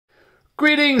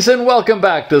Greetings and welcome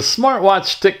back to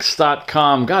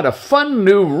SmartWatchTix.com. Got a fun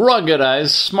new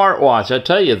ruggedized smartwatch. I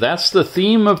tell you, that's the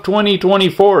theme of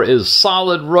 2024 is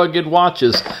solid rugged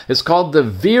watches. It's called the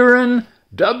Viran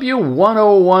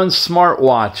W101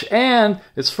 smartwatch, and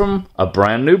it's from a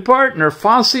brand new partner,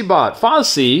 FOSSIBOT.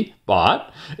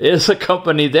 FOSSIBOT is a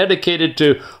company dedicated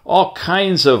to all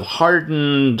kinds of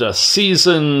hardened,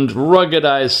 seasoned,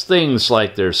 ruggedized things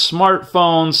like their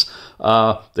smartphones.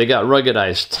 They got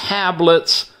ruggedized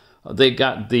tablets. They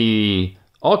got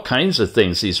all kinds of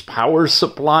things, these power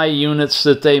supply units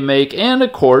that they make, and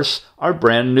of course, our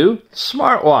brand new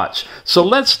smartwatch. So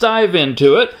let's dive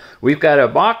into it. We've got a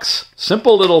box,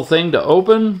 simple little thing to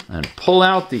open and pull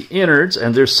out the innards,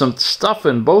 and there's some stuff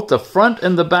in both the front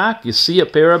and the back. You see a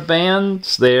pair of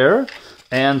bands there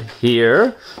and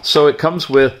here. So it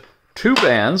comes with two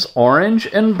bands, orange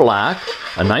and black,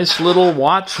 a nice little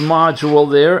watch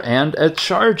module there, and a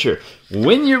charger.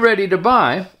 When you're ready to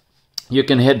buy, you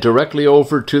can head directly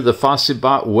over to the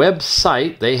FOSSIBOT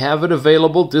website. They have it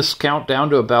available, discount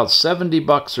down to about 70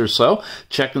 bucks or so.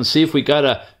 Check and see if we got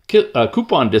a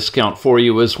coupon discount for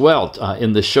you as well.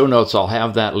 In the show notes, I'll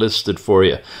have that listed for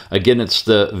you. Again, it's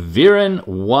the Viran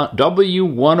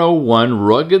W101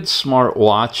 rugged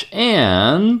smartwatch,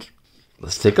 and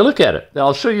let's take a look at it.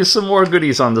 I'll show you some more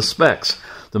goodies on the specs.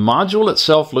 The module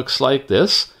itself looks like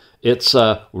this. It's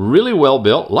really well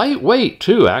built, lightweight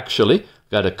too, actually.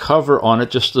 Got a cover on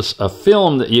it, just a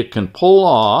film that you can pull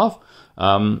off.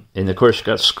 And of course, you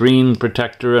got screen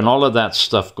protector and all of that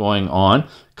stuff going on.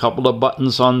 Couple of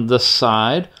buttons on the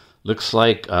side. Looks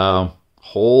like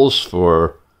holes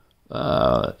for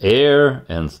air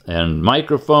and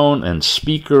microphone and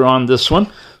speaker on this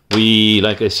one. We,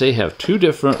 like I say, have two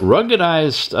different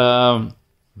ruggedized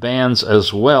bands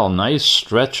as well. Nice,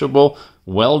 stretchable,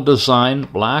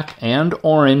 well-designed. Black and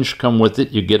orange come with it.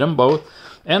 You get them both.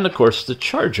 And, of course, the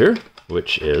charger,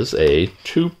 which is a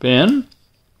 2-pin,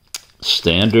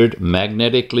 standard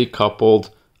magnetically coupled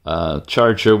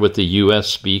charger with the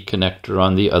USB connector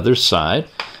on the other side,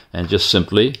 and just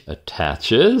simply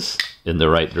attaches in the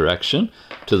right direction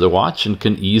to the watch and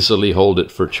can easily hold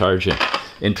it for charging.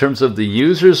 In terms of the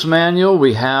user's manual,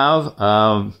 we have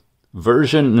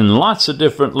version in lots of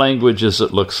different languages,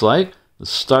 it looks like. Let's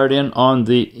start in on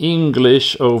the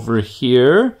English over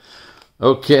here.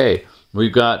 Okay,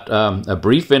 we've got a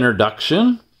brief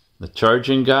introduction, the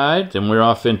charging guide, then we're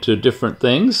off into different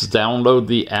things. Download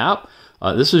the app.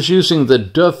 This is using the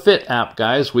DeFit app,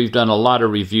 guys. We've done a lot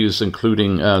of reviews,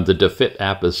 including the DeFit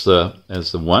app as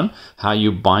the one. How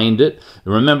you bind it.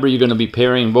 Remember, you're going to be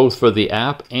pairing both for the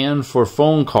app and for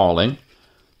phone calling.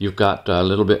 You've got a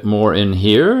little bit more in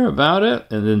here about it.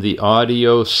 And then the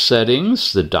audio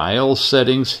settings, the dial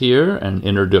settings here, and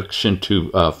introduction to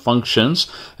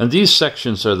functions. And these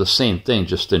sections are the same thing,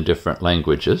 just in different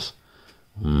languages.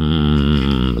 A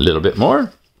little bit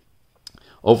more.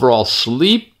 Overall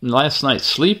sleep, last night's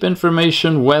sleep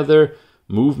information, weather,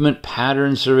 movement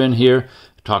patterns are in here.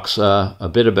 It talks a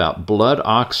bit about blood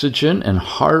oxygen and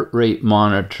heart rate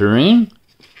monitoring.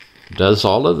 Does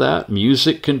all of that.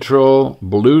 Music control,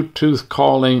 Bluetooth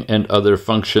calling, and other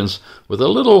functions with a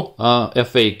little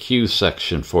FAQ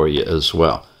section for you as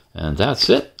well. And that's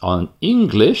it on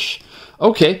English.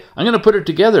 Okay, I'm going to put it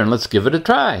together and let's give it a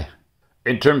try.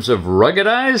 In terms of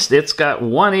ruggedized, it's got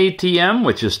 1 ATM,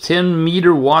 which is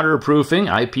 10-meter waterproofing,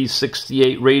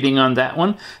 IP68 rating on that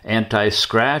one,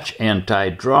 anti-scratch,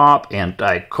 anti-drop,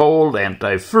 anti-cold,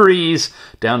 anti-freeze,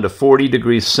 down to 40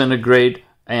 degrees centigrade,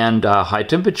 and high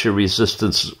temperature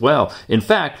resistance as well. In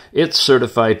fact, it's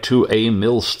certified to a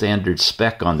mil standard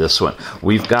spec on this one.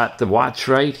 We've got the watch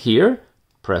right here.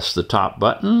 Press the top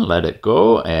button, let it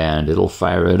go, and it'll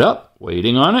fire it up.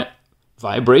 Waiting on it.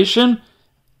 Vibration.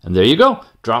 And there you go.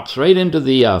 Drops right into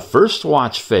the first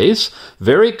watch face.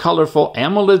 Very colorful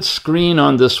AMOLED screen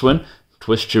on this one.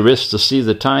 Twist your wrist to see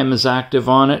the time is active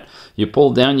on it. You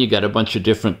pull down, you got a bunch of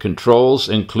different controls,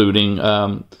 including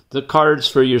the cards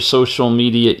for your social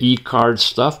media, e-card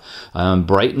stuff.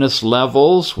 Brightness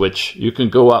levels, which you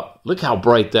can go up. Look how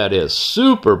bright that is.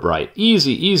 Super bright.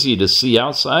 Easy to see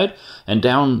outside. And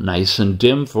down nice and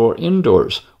dim for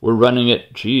indoors. We're running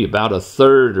it, about a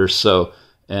third or so.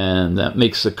 And that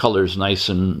makes the colors nice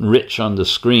and rich on the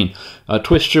screen.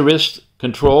 Twist your wrist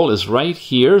control is right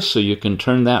here, so you can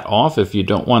turn that off if you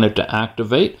don't want it to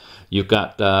activate. You've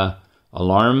got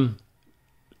alarm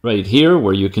right here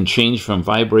where you can change from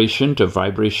vibration to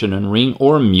vibration and ring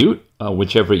or mute,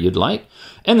 whichever you'd like.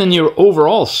 And then your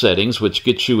overall settings, which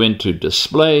gets you into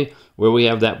display, where we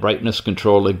have that brightness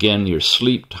control. Again, your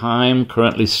sleep time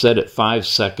currently set at 5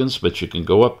 seconds, but you can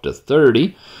go up to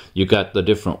 30. You got the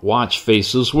different watch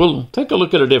faces. We'll take a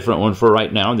look at a different one for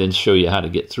right now and then show you how to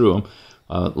get through them.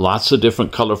 Lots of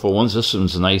different colorful ones. This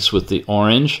one's nice with the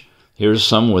orange. Here's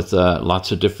some with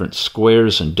lots of different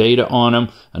squares and data on them.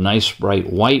 A nice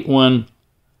bright white one.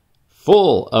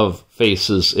 Full of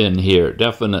faces in here,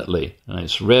 definitely. A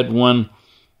nice red one.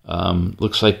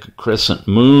 Looks like a crescent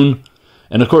moon.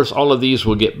 And of course, all of these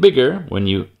will get bigger when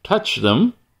you touch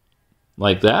them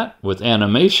like that with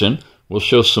animation. We'll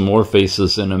show some more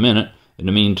faces in a minute. In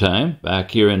the meantime,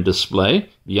 back here in display,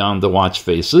 beyond the watch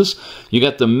faces, you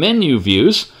got the menu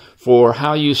views for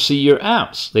how you see your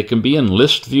apps. They can be in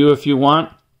list view if you want.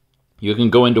 You can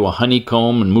go into a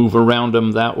honeycomb and move around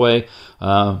them that way.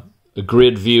 A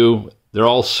grid view, they're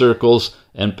all circles,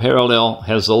 and parallel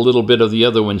has a little bit of the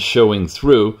other one showing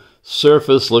through.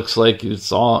 Surface looks like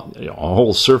it's all a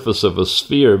whole surface of a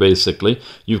sphere, basically.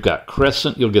 You've got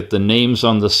crescent, you'll get the names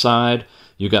on the side.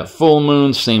 You got full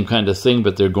moon, same kind of thing,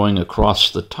 but they're going across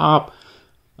the top.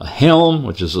 A helm,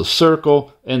 which is a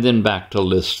circle, and then back to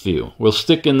list view. We'll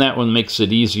stick in that one, makes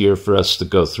it easier for us to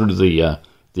go through the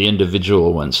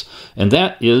individual ones. And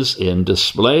that is in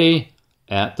display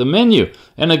at the menu.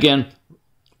 And again,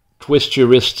 twist your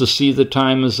wrist to see the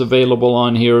time is available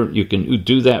on here. You can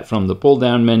do that from the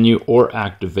pull-down menu or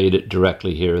activate it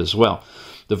directly here as well.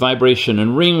 The vibration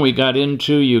and ring we got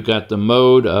into, you got the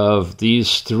mode of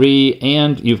these three,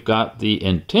 and you've got the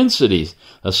intensity,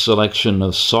 a selection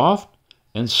of soft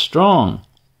and strong.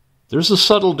 There's a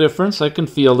subtle difference. I can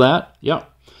feel that.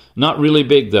 Yep. Not really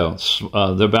big, though.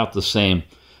 They're about the same.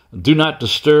 Do not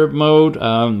disturb mode.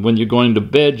 When you're going to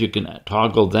bed, you can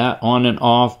toggle that on and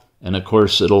off. And, of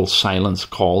course, it'll silence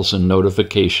calls and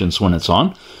notifications when it's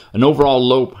on. An overall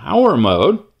low power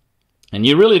mode. And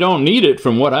you really don't need it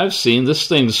from what I've seen. This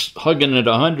thing's hugging at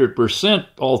 100%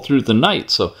 all through the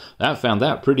night. So I found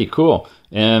that pretty cool.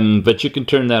 But you can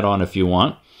turn that on if you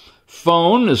want.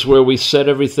 Phone is where we set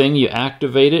everything. You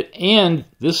activate it. And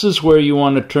this is where you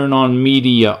want to turn on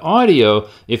media audio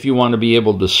if you want to be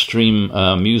able to stream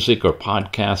music or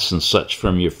podcasts and such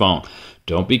from your phone.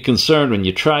 Don't be concerned when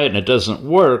you try it and it doesn't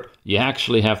work. You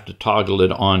actually have to toggle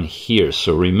it on here.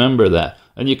 So remember that.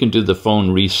 And you can do the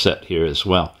phone reset here as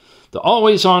well. The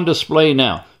always on display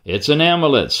now. It's an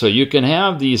AMOLED, so you can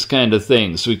have these kind of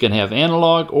things. We can have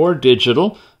analog or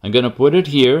digital. I'm going to put it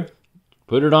here,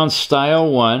 put it on style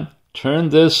 1, turn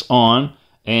this on,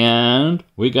 and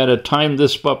we got to time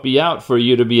this puppy out for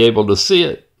you to be able to see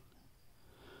it.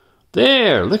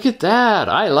 There, look at that.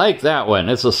 I like that one.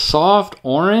 It's a soft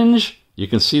orange. You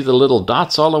can see the little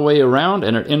dots all the way around,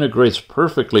 and it integrates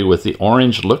perfectly with the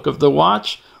orange look of the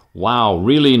watch. Wow,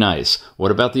 really nice.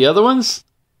 What about the other ones?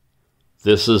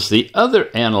 This is the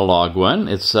other analog one.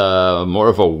 It's more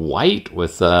of a white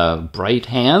with bright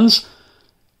hands.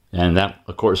 And that,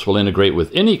 of course, will integrate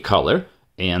with any color.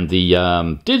 And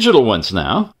the digital ones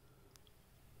now,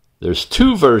 there's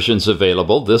 2 versions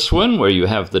available. This one, where you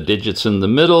have the digits in the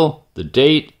middle, the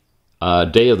date,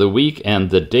 day of the week,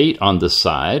 and the date on the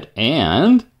side.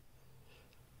 And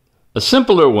a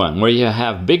simpler one, where you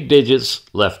have big digits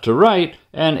left to right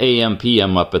and AM,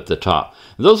 PM up at the top.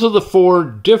 Those are the 4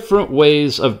 different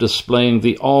ways of displaying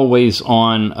the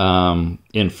always-on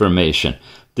information.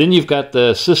 Then you've got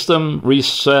the system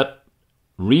reset,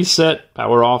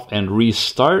 power off, and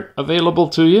restart available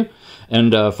to you.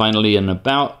 And finally, an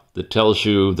about that tells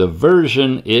you the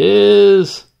version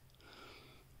is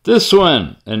this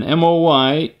one, an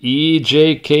MOY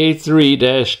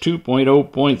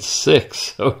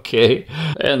EJK3-2.0.6, okay.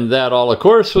 And that all, of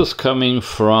course, was coming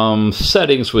from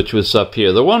settings, which was up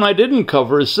here. The one I didn't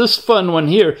cover is this fun one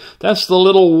here. That's the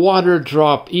little water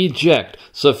drop eject.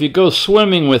 So if you go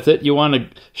swimming with it, you want to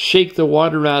shake the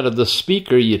water out of the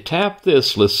speaker, you tap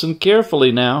this. Listen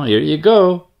carefully now. Here you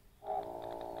go.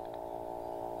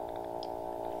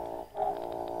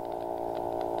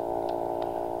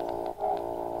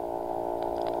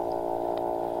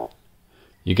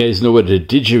 You guys know what a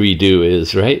didgeridoo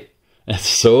is, right? That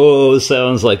so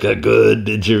sounds like a good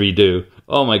didgeridoo.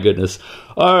 Oh my goodness.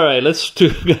 All right, let's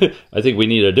do... I think we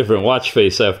need a different watch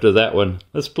face after that one.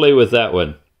 Let's play with that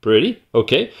one. Pretty?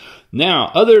 Okay.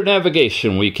 Now, other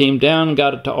navigation. We came down and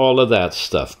got to all of that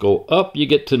stuff. Go up, you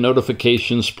get to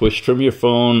notifications pushed from your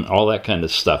phone, all that kind of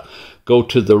stuff. Go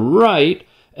to the right,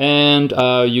 and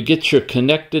you get your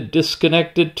connected,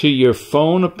 disconnected to your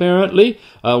phone, apparently.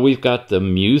 We've got the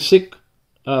music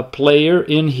player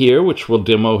in here, which we'll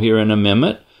demo here in a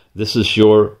minute. This is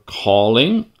your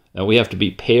calling. We have to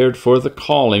be paired for the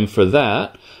calling for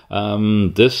that.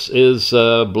 This is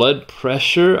a blood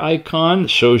pressure icon.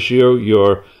 It shows you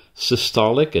your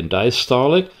systolic and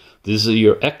diastolic. These are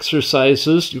your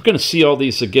exercises. You're going to see all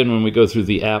these again when we go through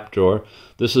the app drawer.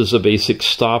 This is a basic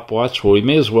stopwatch. Well, we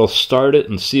may as well start it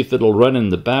and see if it'll run in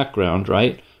the background,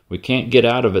 right? We can't get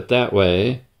out of it that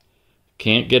way.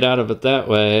 Can't get out of it that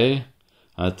way.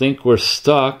 I think we're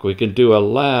stuck. We can do a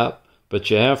lap, but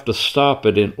you have to stop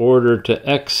it in order to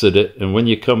exit it. And when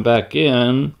you come back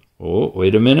in, oh,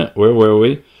 wait a minute, where were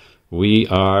we? We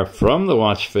are from the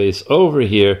watch face over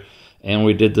here, and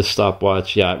we did the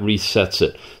stopwatch. Yeah, it resets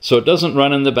it. So it doesn't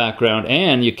run in the background,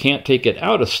 and you can't take it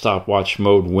out of stopwatch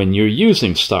mode when you're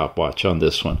using stopwatch on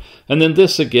this one. And then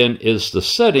this again is the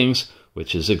settings,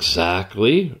 which is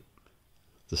exactly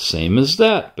the same as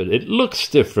that, but it looks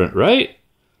different, right?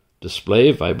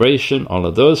 Display, vibration, all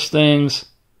of those things.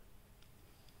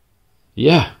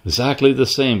 Yeah, exactly the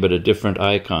same, but a different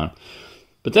icon.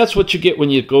 But that's what you get when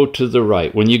you go to the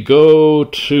right. When you go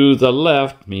to the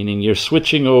left, meaning you're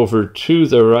switching over to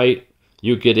the right,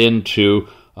 you get into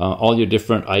all your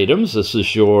different items. This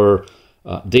is your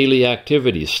daily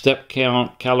activities, step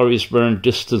count, calories burned,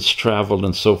 distance traveled,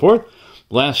 and so forth.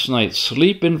 Last night's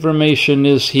sleep information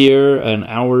is here, and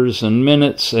hours and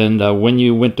minutes, and when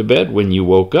you went to bed, when you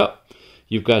woke up.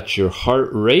 You've got your heart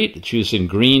rate. It's using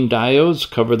green diodes.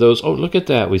 Cover those. Oh, look at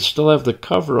that. We still have the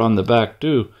cover on the back,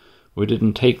 too. We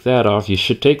didn't take that off. You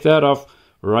should take that off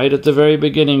right at the very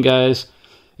beginning, guys.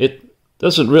 It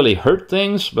doesn't really hurt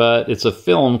things, but it's a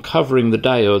film covering the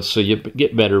diodes, so you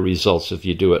get better results if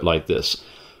you do it like this.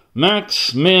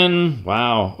 Max, min,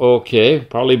 wow, okay,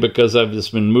 probably because I've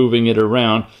just been moving it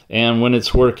around, and when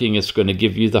it's working, it's going to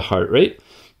give you the heart rate.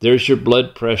 There's your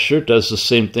blood pressure, does the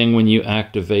same thing when you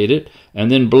activate it. And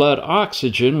then blood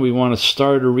oxygen, we want to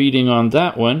start a reading on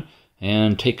that one,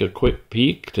 and take a quick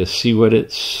peek to see what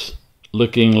it's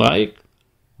looking like.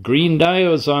 Green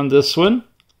diodes on this one.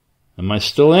 Am I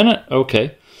still in it?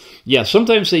 Okay. Yeah,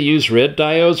 sometimes they use red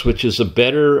diodes, which is a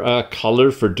better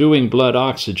color for doing blood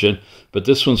oxygen, but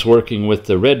this one's working with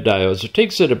the red diodes. It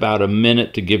takes it about a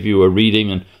minute to give you a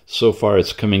reading, and so far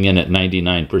it's coming in at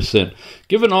 99%.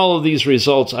 Given all of these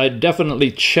results, I'd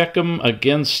definitely check them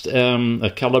against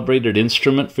a calibrated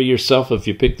instrument for yourself if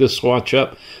you pick this watch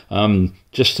up,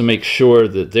 just to make sure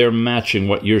that they're matching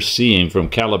what you're seeing from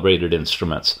calibrated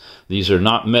instruments. These are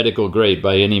not medical grade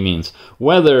by any means.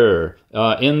 Weather,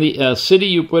 in the city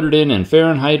you put it in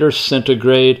Fahrenheit or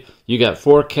centigrade. You got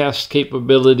forecast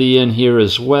capability in here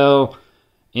as well.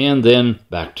 And then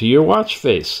back to your watch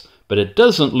face. But it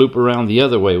doesn't loop around the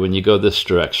other way when you go this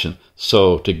direction.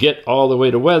 So to get all the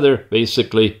way to weather,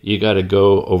 basically you got to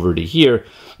go over to here.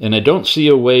 And I don't see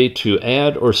a way to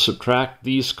add or subtract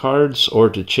these cards or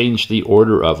to change the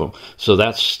order of them. So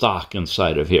that's stock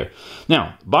inside of here.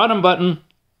 Now, bottom button.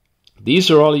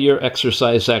 These are all your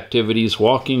exercise activities,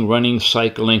 walking, running,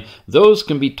 cycling. Those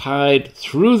can be tied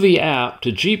through the app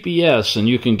to GPS, and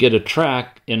you can get a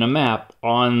track in a map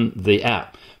on the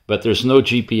app. But there's no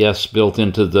GPS built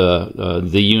into the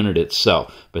unit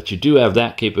itself. But you do have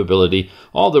that capability.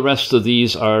 All the rest of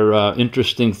these are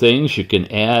interesting things. You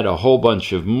can add a whole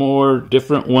bunch of more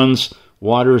different ones.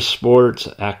 Water sports,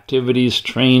 activities,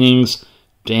 trainings,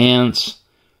 dance.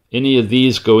 Any of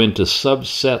these go into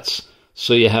subsets.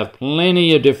 So you have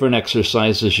plenty of different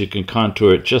exercises. You can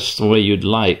contour it just the way you'd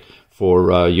like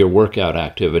for your workout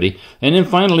activity. And then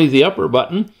finally, the upper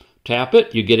button, tap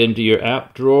it, you get into your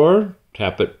app drawer,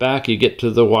 tap it back, you get to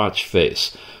the watch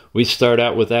face. We start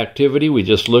out with activity we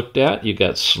just looked at. You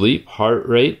got sleep, heart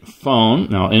rate, phone.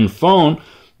 Now in phone,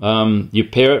 you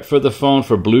pair it for the phone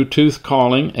for Bluetooth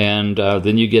calling, and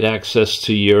then you get access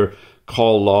to your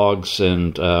call logs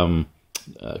and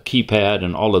keypad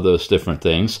and all of those different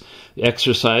things.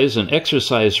 Exercise and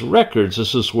exercise records.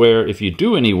 This is where if you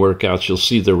do any workouts, you'll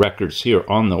see the records here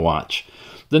on the watch.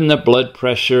 Then the blood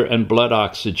pressure and blood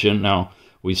oxygen. Now,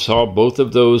 we saw both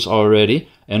of those already,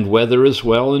 and weather as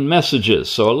well, and messages.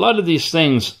 So a lot of these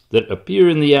things that appear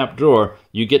in the app drawer,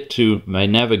 you get to by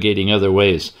navigating other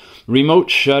ways. Remote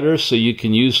shutter, so you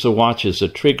can use the watch as a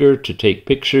trigger to take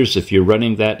pictures if you're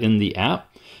running that in the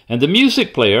app. And the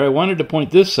music player, I wanted to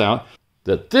point this out,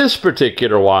 that this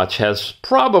particular watch has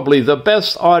probably the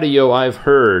best audio I've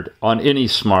heard on any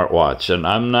smartwatch, and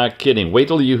I'm not kidding. Wait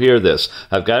till you hear this.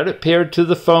 I've got it paired to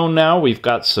the phone now. We've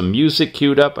got some music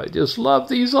queued up. I just love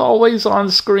these always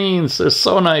on screens. They're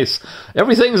so nice.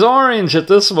 Everything's orange at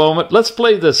this moment. Let's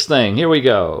play this thing. Here we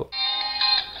go.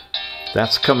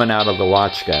 That's coming out of the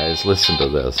watch, guys. Listen to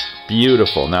this.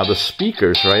 Beautiful. Now the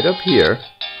speaker's right up here.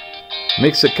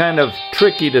 Makes it kind of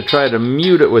tricky to try to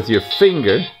mute it with your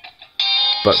finger.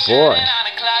 But boy,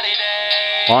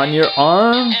 on your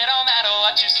arm,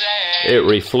 it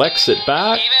reflects it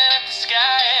back.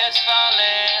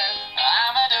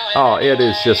 Oh, it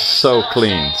is just so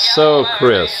clean, so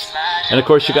crisp. And of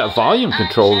course you got volume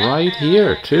control right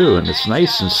here too, and it's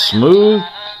nice and smooth.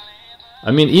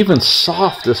 I mean, even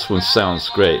soft, this one sounds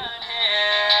great.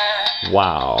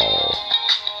 Wow.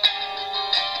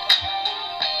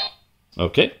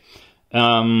 Okay.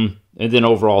 And then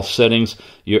overall settings,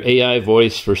 your AI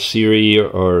voice for Siri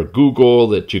or Google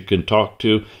that you can talk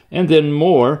to, and then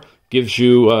more gives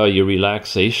you your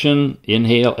relaxation,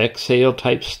 inhale, exhale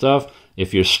type stuff.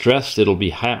 If you're stressed, it'll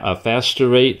be a faster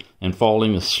rate, and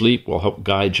falling asleep will help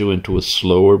guide you into a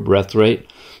slower breath rate.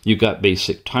 You got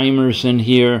basic timers in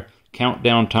here,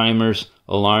 countdown timers,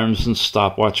 alarms and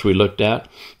stopwatch we looked at.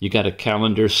 You got a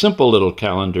calendar, simple little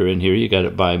calendar in here. You got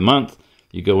it by month.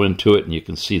 You go into it and you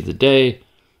can see the day.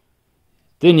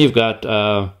 Then you've got,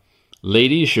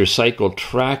 ladies, your cycle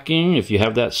tracking. If you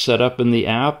have that set up in the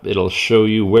app, it'll show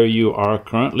you where you are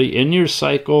currently in your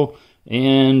cycle,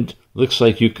 and looks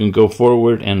like you can go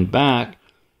forward and back,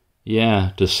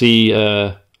 yeah, to see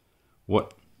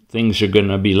what things are going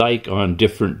to be like on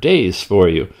different days for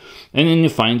you. And then you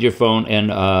find your phone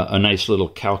and a nice little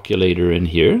calculator in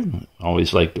here.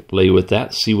 Always like to play with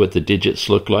that, see what the digits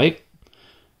look like.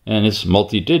 And it's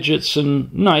multi-digits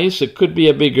and nice. It could be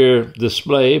a bigger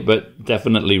display, but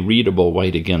definitely readable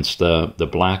white against the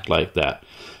black like that.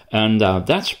 And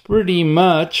that's pretty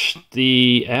much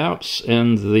the apps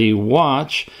and the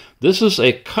watch. This is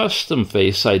a custom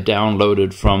face I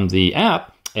downloaded from the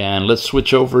app. And let's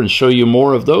switch over and show you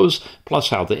more of those, plus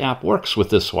how the app works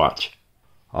with this watch.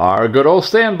 Our good old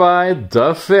standby,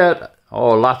 the Fit.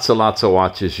 Oh, lots and lots of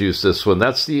watches use this one.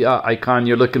 That's the icon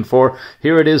you're looking for.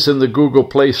 Here it is in the Google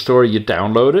Play Store. You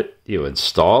download it, you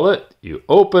install it, you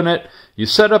open it, you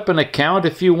set up an account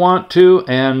if you want to,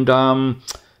 and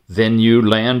then you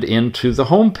land into the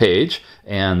home page,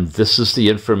 and this is the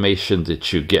information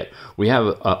that you get. We have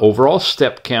an overall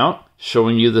step count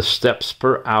showing you the steps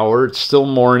per hour. It's still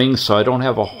morning, so I don't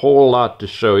have a whole lot to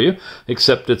show you,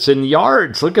 except it's in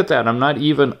yards. Look at that. I'm not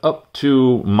even up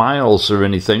to miles or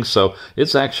anything, so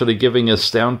it's actually giving us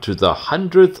down to the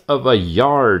 100th of a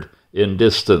yard in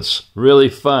distance. Really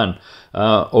fun.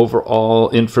 Overall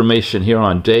information here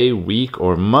on day, week,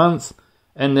 or month.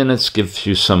 And then it gives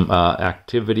you some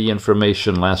activity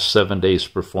information, last 7 days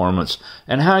performance,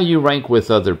 and how you rank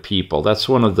with other people. That's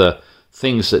one of the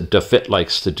things that DeFit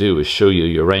likes to do, is show you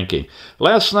your ranking.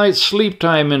 Last night's sleep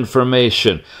time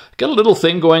information. Got a little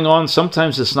thing going on.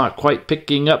 Sometimes it's not quite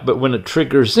picking up, but when it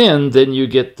triggers in, then you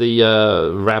get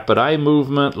the rapid eye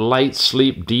movement, light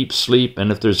sleep, deep sleep,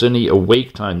 and if there's any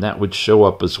awake time, that would show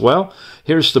up as well.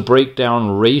 Here's the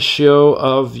breakdown ratio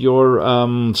of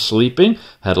your sleeping.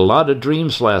 Had a lot of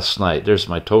dreams last night. There's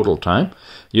my total time.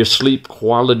 Your sleep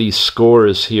quality score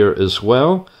is here as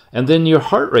well. And then your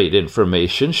heart rate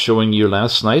information, showing you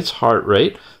last night's heart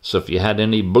rate. So if you had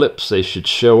any blips, they should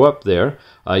show up there.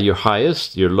 Your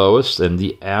highest, your lowest, and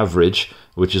the average,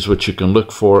 which is what you can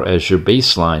look for as your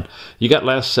baseline. You got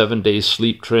last 7 days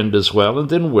sleep trend as well, and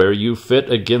then where you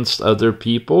fit against other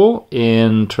people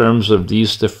in terms of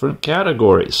these different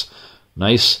categories.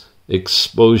 Nice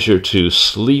exposure to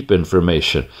sleep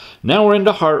information. Now we're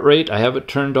into heart rate. I have it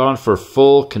turned on for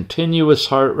full continuous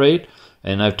heart rate.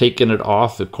 And I've taken it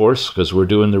off, of course, because we're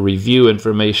doing the review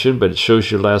information, but it shows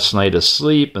you last night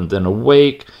asleep and then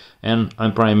awake, and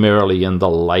I'm primarily in the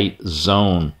light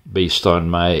zone based on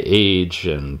my age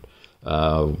and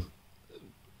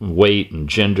weight and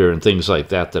gender and things like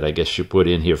that I guess you put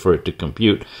in here for it to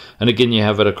compute. And again, you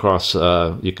have it across,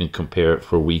 you can compare it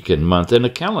for week and month, and a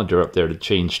calendar up there to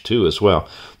change too as well.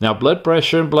 Now, blood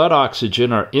pressure and blood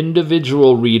oxygen are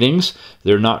individual readings.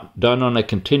 They're not done on a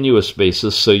continuous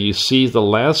basis, so you see the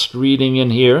last reading in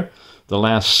here, the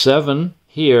last 7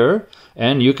 here,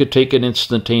 and you could take an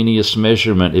instantaneous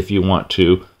measurement if you want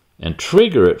to, and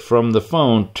trigger it from the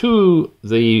phone to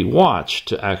the watch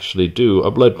to actually do a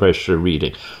blood pressure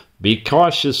reading. Be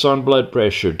cautious on blood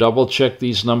pressure. Double check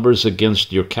these numbers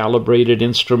against your calibrated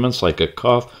instruments like a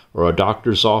cuff or a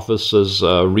doctor's office's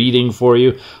reading for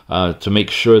you to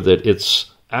make sure that it's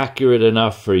accurate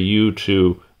enough for you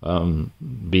to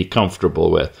be comfortable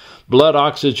with. Blood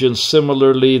oxygen,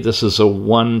 similarly, this is a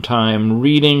one-time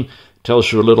reading.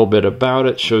 Tells you a little bit about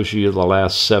it, shows you the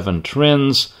last 7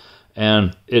 trends.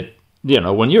 And it, you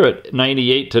know, when you're at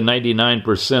 98 to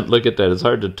 99%, look at that. It's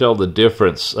hard to tell the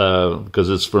difference because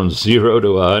it's from 0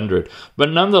 to 100.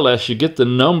 But nonetheless, you get the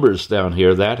numbers down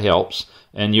here. That helps.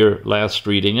 And your last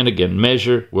reading, and again,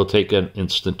 measure. We'll take an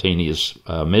instantaneous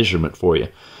measurement for you.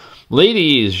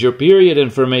 Ladies, your period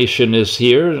information is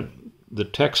here. The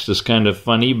text is kind of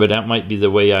funny, but that might be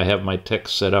the way I have my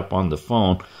text set up on the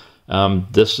phone.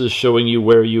 This is showing you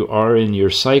where you are in your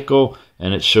cycle,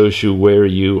 and it shows you where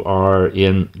you are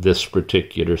in this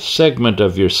particular segment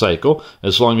of your cycle,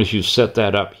 as long as you set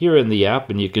that up here in the app,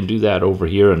 and you can do that over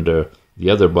here under the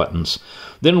other buttons.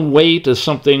 Then weight is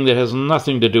something that has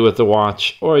nothing to do with the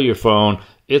watch or your phone.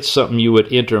 It's something you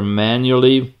would enter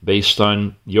manually based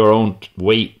on your own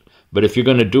weight. But if you're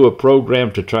going to do a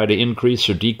program to try to increase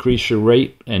or decrease your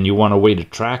rate and you want a way to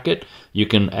track it, you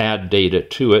can add data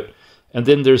to it. And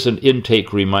then there's an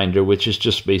intake reminder, which is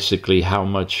just basically how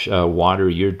much water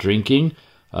you're drinking,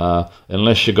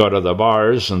 unless you go to the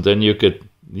bars, and then you could,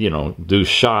 do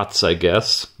shots, I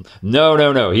guess.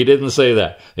 No, he didn't say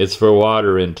that. It's for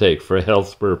water intake, for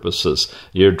health purposes.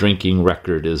 Your drinking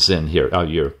record is in here,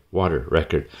 your water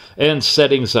record. And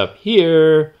settings up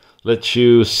here lets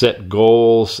you set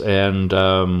goals and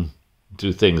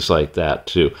do things like that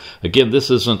too. Again, this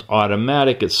isn't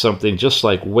automatic. It's something just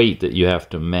like weight that you have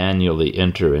to manually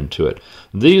enter into it.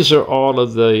 These are all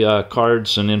of the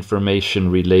cards and information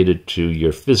related to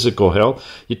your physical health.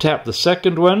 You tap the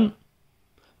second one.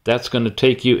 That's going to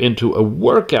take you into a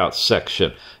workout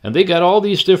section. And they got all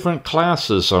these different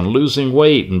classes on losing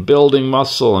weight and building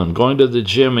muscle and going to the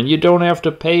gym. And you don't have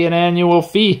to pay an annual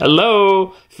fee.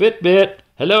 Hello, Fitbit.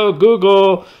 Hello,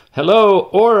 Google. Hello,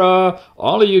 Aura.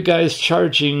 All of you guys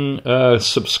charging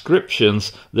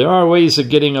subscriptions. There are ways of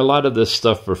getting a lot of this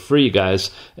stuff for free,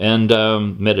 guys. And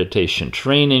meditation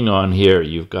training on here.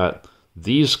 You've got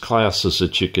these classes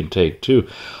that you can take too.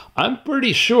 I'm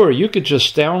pretty sure you could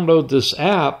just download this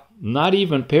app, not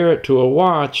even pair it to a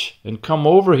watch, and come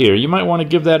over here. You might want to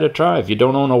give that a try if you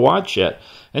don't own a watch yet.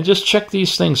 And just check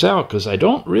these things out, because I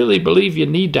don't really believe you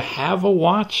need to have a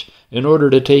watch in order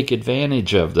to take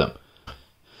advantage of them.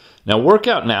 Now,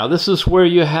 Workout Now, this is where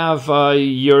you have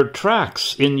your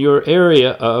tracks in your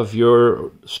area of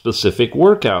your specific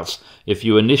workouts, if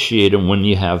you initiate them when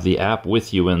you have the app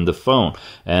with you in the phone.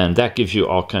 And that gives you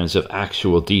all kinds of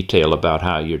actual detail about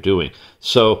how you're doing.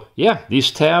 So, yeah,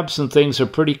 these tabs and things are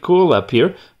pretty cool up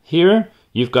here. Here,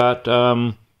 you've got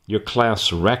your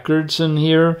class records in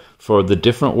here for the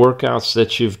different workouts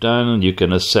that you've done. And you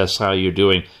can assess how you're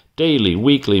doing daily,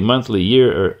 weekly, monthly,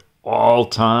 year, or all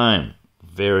time.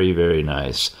 Very, very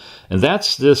nice. And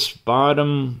that's this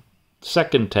bottom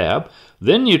second tab.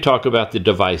 Then you talk about the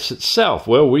device itself.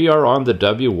 Well, we are on the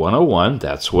W101.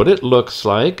 That's what it looks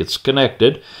like. It's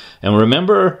connected. And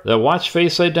remember the watch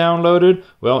face I downloaded?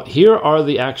 Well, here are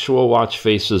the actual watch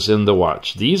faces in the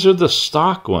watch. These are the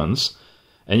stock ones.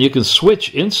 And you can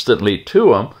switch instantly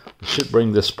to them. I should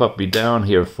bring this puppy down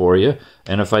here for you.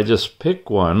 And if I just pick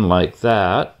one like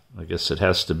that, I guess it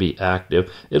has to be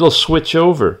active, it'll switch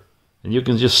over. And you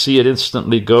can just see it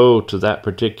instantly go to that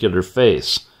particular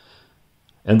face.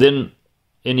 And then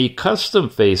any custom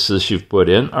faces you've put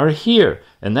in are here.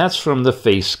 And that's from the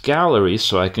face gallery.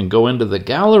 So I can go into the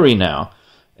gallery now.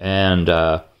 And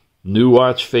new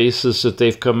watch faces that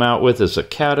they've come out with as a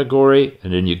category.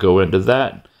 And then you go into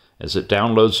that. As it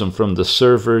downloads them from the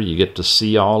server, you get to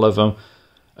see all of them.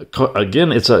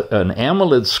 Again, it's an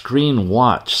AMOLED screen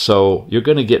watch. So you're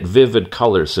going to get vivid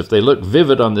colors. If they look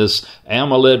vivid on this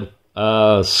AMOLED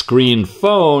screen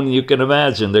phone, you can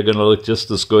imagine they're going to look just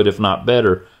as good, if not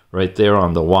better, right there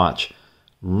on the watch.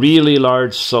 Really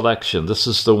large selection. This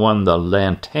is the one, the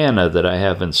Lantana, that I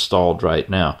have installed right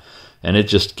now. And it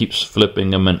just keeps flipping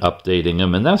them and updating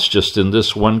them. And that's just in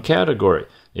this one category.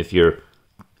 If you're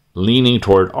leaning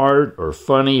toward art or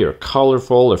funny or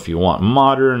colorful, if you want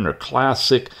modern or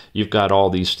classic, you've got all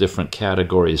these different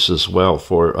categories as well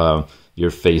for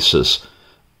your faces.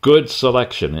 Good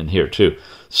selection in here too.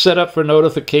 Set up for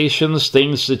notifications,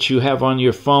 things that you have on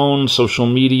your phone, social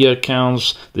media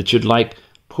accounts that you'd like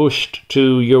pushed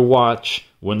to your watch.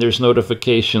 When there's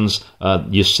notifications,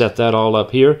 you set that all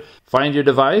up here. Find your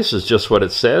device is just what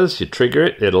it says. You trigger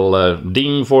it, it'll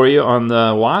ding for you on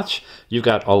the watch. You've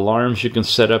got alarms you can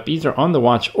set up either on the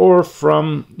watch or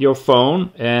from your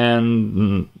phone,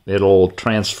 and it'll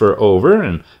transfer over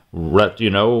and let you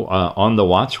know on the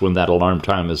watch when that alarm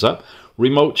time is up.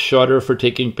 Remote shutter for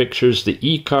taking pictures, the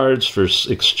e-cards for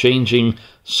exchanging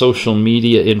social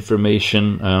media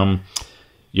information.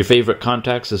 Your favorite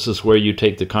contacts, this is where you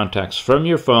take the contacts from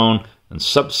your phone and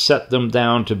subset them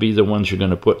down to be the ones you're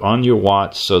going to put on your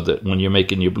watch so that when you're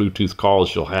making your Bluetooth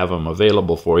calls, you'll have them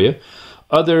available for you.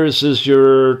 Others is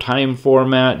your time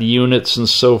format, units, and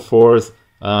so forth.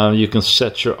 You can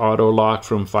set your auto lock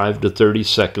from 5 to 30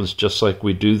 seconds, just like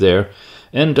we do there.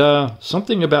 And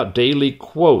something about daily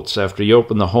quotes. After you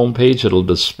open the home page, it'll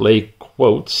display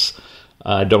quotes.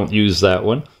 Don't use that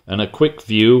one. And a quick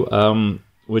view.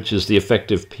 which is the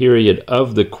effective period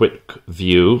of the quick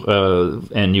view,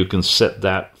 and you can set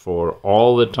that for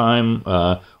all the time,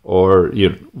 or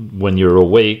when you're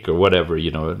awake or whatever,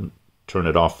 turn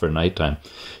it off for nighttime.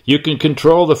 You can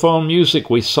control the phone music.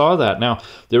 We saw that. Now,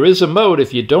 there is a mode,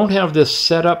 if you don't have this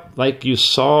set up like you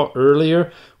saw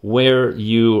earlier, where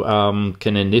you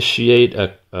can initiate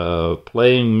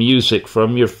playing music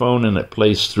from your phone and it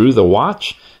plays through the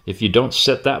watch. If you don't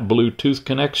set that Bluetooth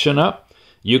connection up,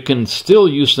 you can still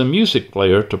use the music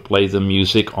player to play the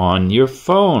music on your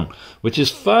phone, which is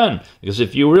fun, because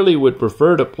if you really would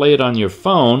prefer to play it on your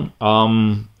phone,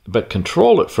 but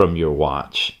control it from your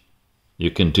watch,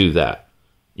 you can do that.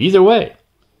 Either way,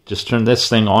 just turn this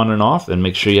thing on and off and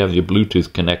make sure you have your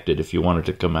Bluetooth connected if you want it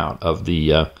to come out of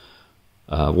the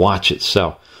watch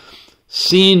itself.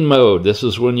 Scene mode, this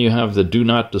is when you have the do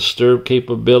not disturb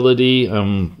capability,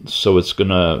 so it's going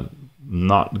to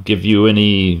not give you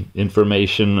any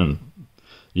information, and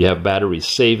you have battery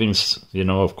savings,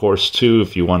 of course, too,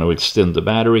 if you want to extend the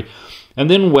battery. And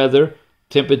then weather,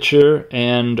 temperature,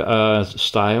 and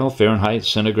style, Fahrenheit,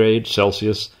 centigrade,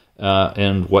 Celsius,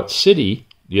 and what city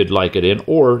you'd like it in,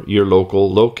 or your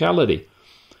local locality.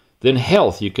 Then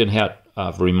health, you can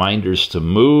have reminders to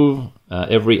move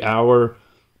every hour,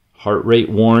 heart rate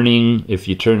warning. If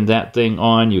you turn that thing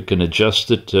on, you can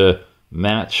adjust it to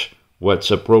match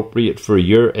what's appropriate for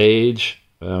your age,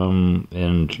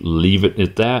 and leave it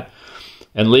at that.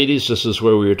 And ladies, this is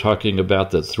where we were talking about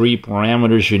the 3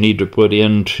 parameters you need to put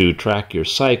in to track your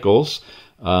cycles,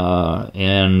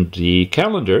 and the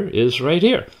calendar is right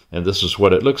here. And this is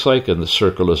what it looks like, and the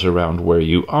circle is around where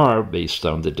you are based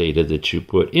on the data that you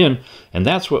put in. And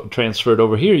that's what transferred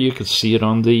over here. You can see it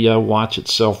on the watch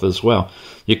itself as well.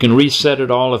 You can reset it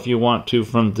all if you want to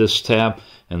from this tab.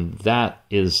 And that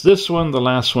is this one. The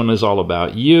last one is all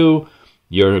about you,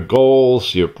 your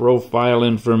goals, your profile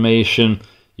information.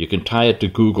 You can tie it to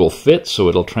Google Fit, so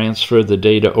it'll transfer the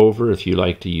data over if you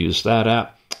like to use that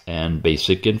app, and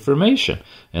basic information.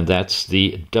 And that's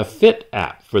the Fit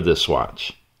app for this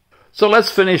watch. So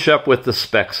let's finish up with the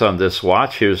specs on this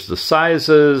watch. Here's the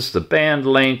sizes, the band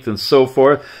length, and so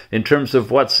forth. In terms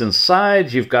of what's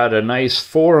inside, you've got a nice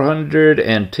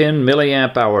 410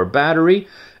 milliamp hour battery,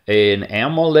 an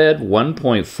AMOLED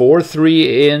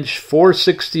 1.43-inch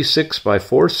 466 by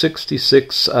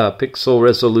 466 pixel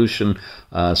resolution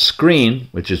screen,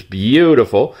 which is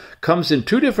beautiful. Comes in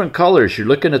 2 different colors. You're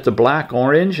looking at the black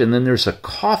orange, and then there's a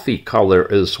coffee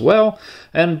color as well.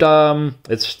 And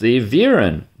it's the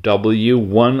Viran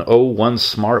W101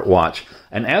 smartwatch.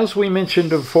 And as we mentioned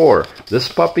before, this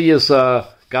puppy is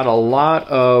got a lot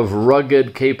of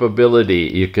rugged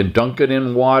capability. You can dunk it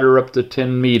in water up to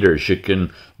 10 meters. You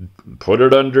can put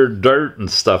it under dirt and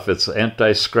stuff. It's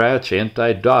anti-scratch,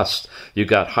 anti-dust. You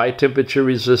got high temperature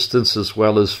resistance as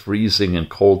well as freezing and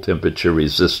cold temperature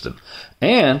resistant.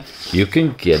 And you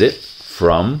can get it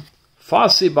from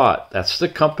FOSSIBOT. That's the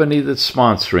company that's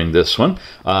sponsoring this one.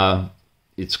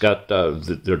 It's got,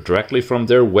 they're directly from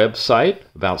their website,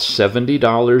 about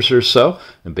 $70 or so.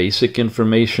 The basic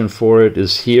information for it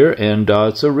is here, and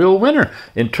it's a real winner.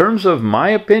 In terms of my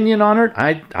opinion on it,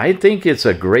 I think it's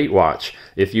a great watch.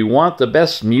 If you want the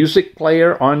best music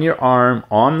player on your arm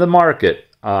on the market,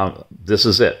 this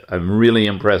is it. I'm really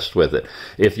impressed with it.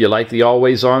 If you like the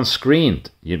always-on screen,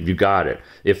 you got it.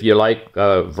 If you like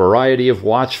a variety of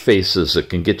watch faces, it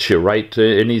can get you right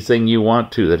to anything you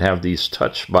want to that have these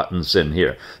touch buttons in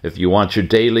here. If you want your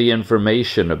daily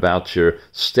information about your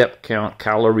step count,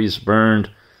 calories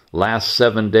burned, last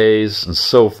 7 days, and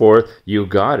so forth, you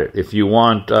got it. If you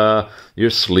want your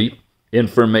sleep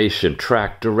information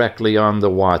tracked directly on the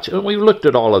watch. And we've looked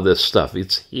at all of this stuff.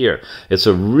 It's here. It's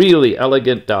a really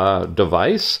elegant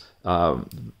device.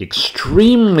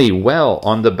 Extremely well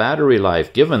on the battery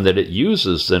life, given that it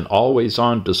uses an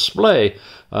always-on display.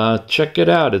 Check it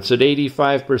out. It's at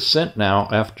 85% now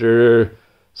after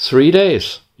 3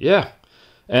 days. Yeah.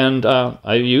 And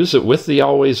I use it with the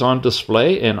always-on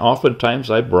display, and oftentimes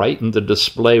I brighten the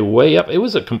display way up. It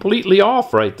was completely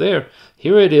off right there.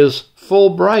 Here it is, full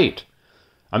bright.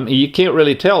 I mean, you can't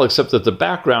really tell except that the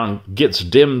background gets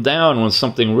dimmed down when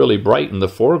something really bright in the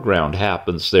foreground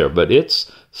happens there. But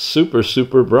it's super,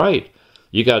 super bright.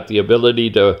 You got the ability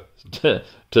to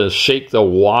shake the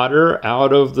water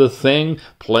out of the thing,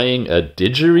 playing a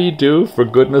didgeridoo, for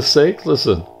goodness sake.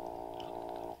 Listen.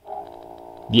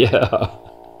 Yeah.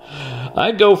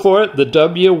 I go for it. The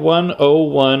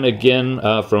W101, again,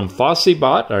 from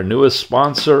FOSSIBOT, our newest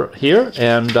sponsor here.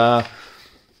 And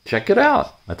check it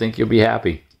out. I think you'll be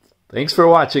happy. Thanks for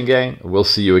watching, gang. We'll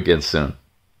see you again soon.